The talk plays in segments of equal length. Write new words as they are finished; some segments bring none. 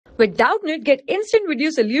With Doubtnut, get instant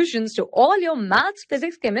video solutions to all your maths,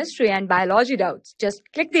 physics, chemistry, and biology doubts. Just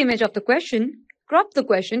click the image of the question, crop the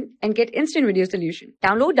question, and get instant video solution.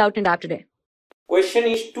 Download Doubtnut app today. Question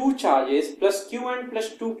is two charges plus q1 plus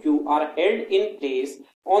 2q are held in place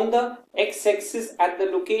on the x-axis at the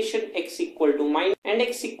location x equal to minus and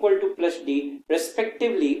x equal to plus d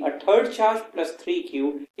respectively. A third charge plus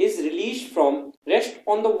 3q is released from rest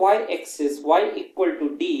on the y-axis y equal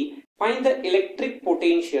to d. Find the electric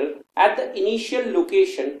potential at the initial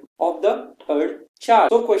location of the third charge.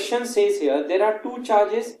 So question says here there are two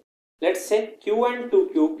charges, let's say q and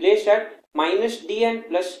 2q, placed at minus d and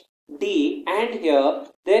plus d, and here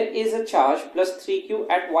there is a charge plus 3q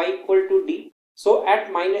at y equal to d. So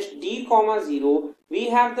at minus d comma 0 we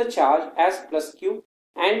have the charge as plus q,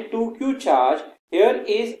 and 2q charge here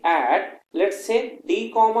is at, let's say,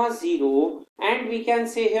 d comma 0, and we can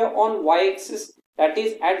say here on y axis, that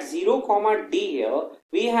is at 0 comma d, here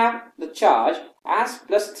we have the charge as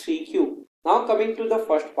plus 3q. Now coming to the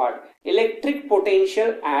first part, electric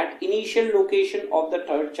potential at initial location of the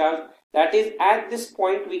third charge, that is at this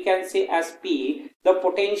point we can say as P. The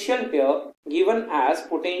potential here given as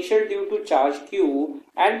potential due to charge Q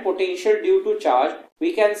and potential due to charge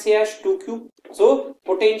we can say as 2Q. So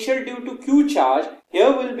potential due to Q charge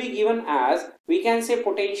here will be given as, we can say,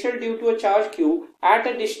 potential due to a charge Q at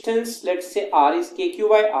a distance, let's say R is kq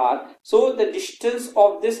by r. So the distance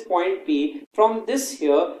of this point P from this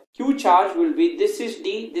here Q charge will be, this is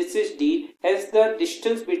d, this is d, hence the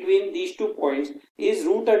distance between these 2 points is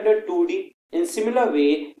root under 2d. In similar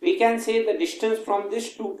way, we can say the distance from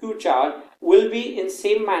this 2q charge will be in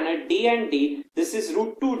same manner d and d, this is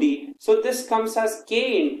root 2d. So this comes as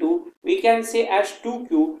k into, we can say as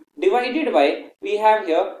 2q divided by, we have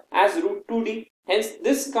here as root 2d. Hence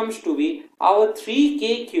this comes to be our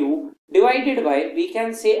 3kq divided by, we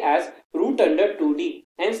can say as root under 2d.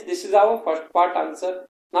 Hence this is our first part answer.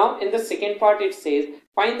 Now in the second part it says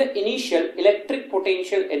find the initial electric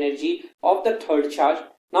potential energy of the third charge.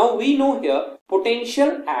 Now we know here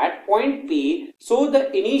potential at point P, so the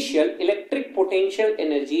initial electric potential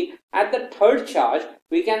energy at the third charge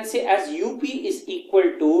we can say as UP is equal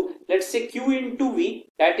to, let's say, Q into V,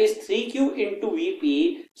 that is 3Q into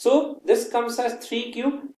Vp. So this comes as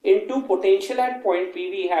 3Q into potential at point P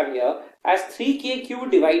we have here as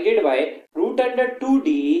 3kq divided by root under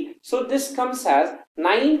 2d. So this comes as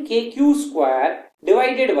 9kq square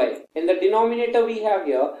divided by, in the denominator we have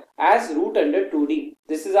here as root under 2d.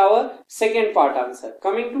 This is our second part answer.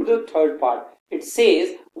 Coming to the third part, it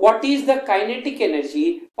says what is the kinetic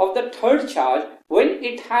energy of the third charge when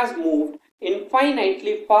it has moved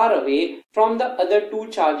infinitely far away from the other two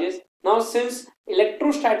charges. Now since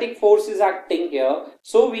electrostatic force is acting here,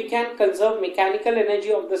 so we can conserve mechanical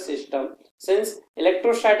energy of the system. Since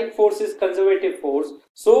electrostatic force is conservative force,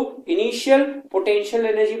 so initial potential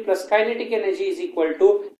energy plus kinetic energy is equal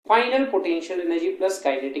to final potential energy plus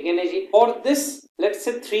kinetic energy. For this, let's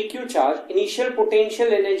say 3q charge, initial potential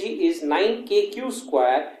energy is 9kq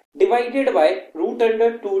square divided by root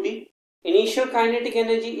under 2d. Initial kinetic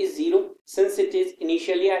energy is 0 since it is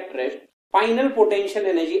initially at rest. Final potential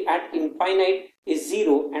energy at infinite is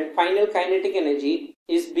 0 and final kinetic energy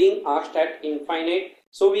is being asked at infinite.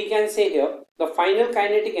 So we can say here the final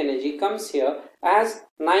kinetic energy comes here as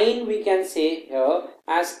 9, we can say here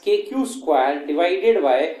as kq square divided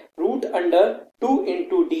by root under 2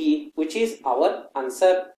 into d, which is our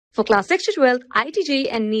answer. For class 6 to 12, IIT JEE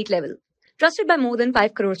and NEET level. Trusted by more than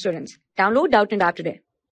 5 crore students. Download Doubtnut app today.